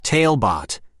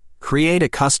Talebot. Create a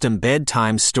custom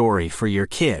bedtime story for your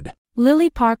kid. Lily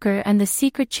Parker and the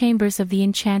Secret Chambers of the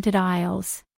Enchanted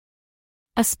Isles.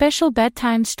 A special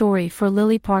bedtime story for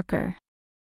Lily Parker.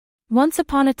 Once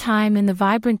upon a time in the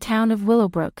vibrant town of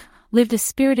Willowbrook, lived a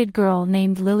spirited girl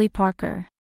named Lily Parker.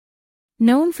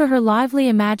 Known for her lively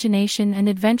imagination and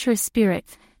adventurous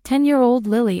spirit, 10-year-old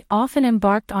Lily often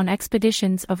embarked on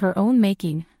expeditions of her own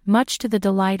making, much to the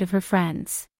delight of her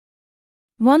friends.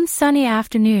 One sunny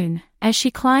afternoon, as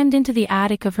she climbed into the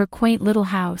attic of her quaint little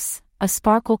house, a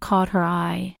sparkle caught her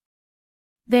eye.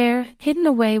 There, hidden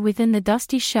away within the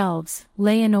dusty shelves,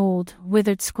 lay an old,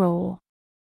 withered scroll.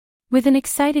 With an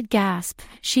excited gasp,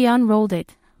 she unrolled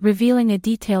it, revealing a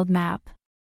detailed map.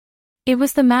 It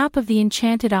was the map of the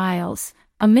Enchanted Isles,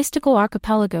 a mystical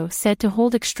archipelago said to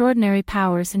hold extraordinary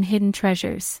powers and hidden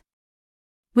treasures.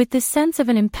 With the sense of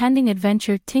an impending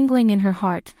adventure tingling in her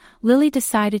heart, Lily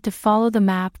decided to follow the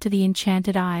map to the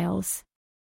Enchanted Isles.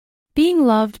 Being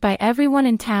loved by everyone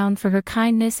in town for her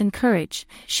kindness and courage,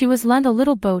 she was lent a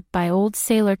little boat by old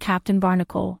sailor Captain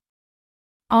Barnacle.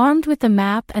 Armed with the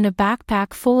map and a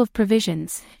backpack full of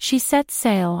provisions, she set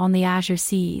sail on the azure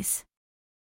seas.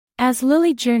 As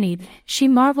Lily journeyed, she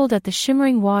marveled at the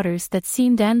shimmering waters that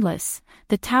seemed endless,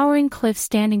 the towering cliffs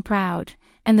standing proud,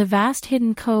 and the vast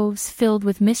hidden coves filled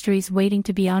with mysteries waiting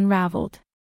to be unraveled.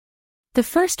 The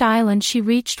first island she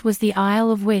reached was the Isle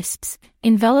of Wisps,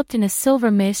 enveloped in a silver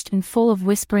mist and full of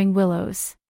whispering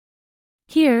willows.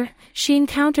 Here, she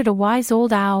encountered a wise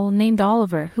old owl named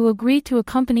Oliver who agreed to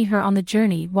accompany her on the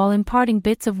journey while imparting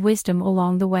bits of wisdom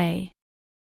along the way.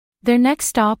 Their next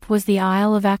stop was the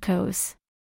Isle of Echoes.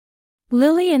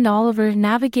 Lily and Oliver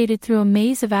navigated through a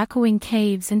maze of echoing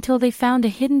caves until they found a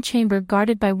hidden chamber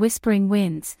guarded by whispering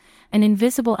winds, an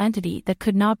invisible entity that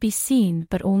could not be seen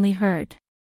but only heard.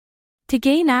 To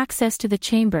gain access to the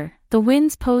chamber, the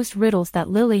winds posed riddles that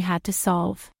Lily had to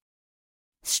solve.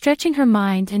 Stretching her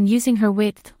mind and using her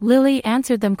wit, Lily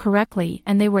answered them correctly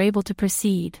and they were able to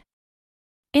proceed.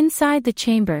 Inside the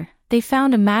chamber, they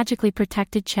found a magically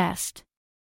protected chest.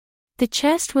 The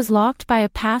chest was locked by a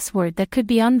password that could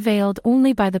be unveiled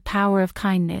only by the power of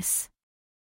kindness.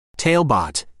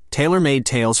 Talebot. Tailor-made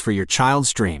tales for your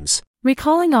child's dreams.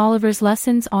 Recalling Oliver's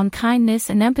lessons on kindness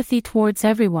and empathy towards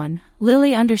everyone,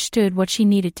 Lily understood what she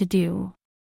needed to do.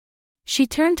 She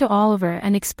turned to Oliver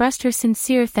and expressed her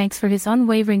sincere thanks for his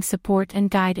unwavering support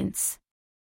and guidance.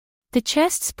 The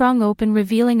chest sprung open,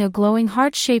 revealing a glowing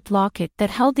heart-shaped locket that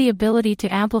held the ability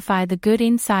to amplify the good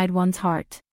inside one's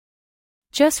heart.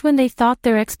 Just when they thought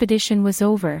their expedition was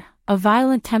over, a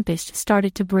violent tempest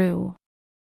started to brew.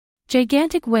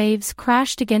 Gigantic waves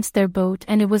crashed against their boat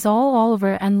and it was all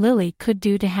Oliver and Lily could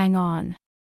do to hang on.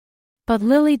 But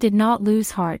Lily did not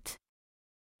lose heart.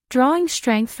 Drawing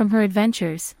strength from her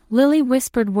adventures, Lily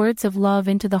whispered words of love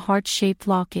into the heart-shaped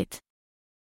locket.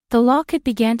 The locket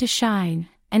began to shine,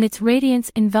 and its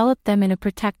radiance enveloped them in a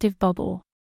protective bubble.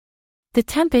 The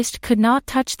tempest could not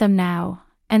touch them now,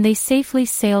 and they safely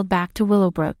sailed back to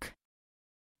Willowbrook.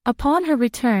 Upon her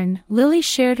return, Lily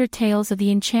shared her tales of the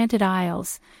Enchanted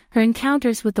Isles, her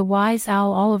encounters with the wise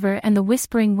owl Oliver and the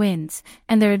whispering winds,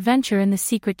 and their adventure in the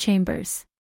secret chambers.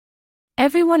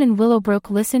 Everyone in Willowbrook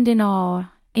listened in awe,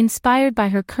 inspired by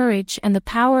her courage and the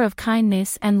power of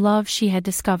kindness and love she had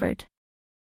discovered.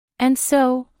 And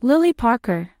so, Lily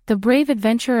Parker, the brave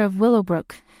adventurer of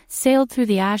Willowbrook, sailed through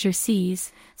the azure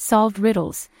seas, solved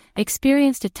riddles,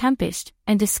 experienced a tempest,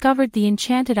 and discovered the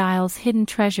Enchanted Isles' hidden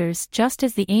treasures just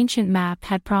as the ancient map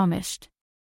had promised.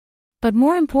 But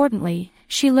more importantly,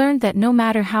 she learned that no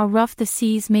matter how rough the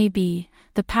seas may be,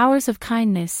 the powers of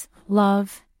kindness,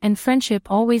 love, and friendship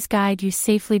always guide you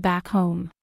safely back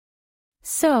home.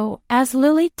 So, as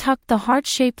Lily tucked the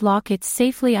heart-shaped locket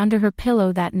safely under her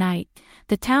pillow that night,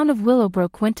 the town of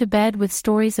Willowbrook went to bed with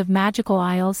stories of magical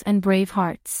isles and brave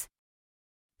hearts.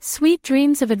 Sweet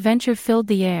dreams of adventure filled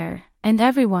the air, and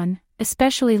everyone,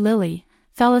 especially Lily,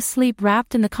 fell asleep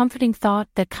wrapped in the comforting thought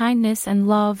that kindness and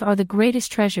love are the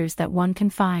greatest treasures that one can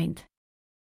find.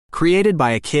 Created by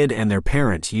a kid and their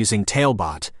parent using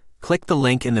Talebot, click the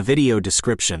link in the video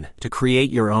description to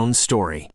create your own story.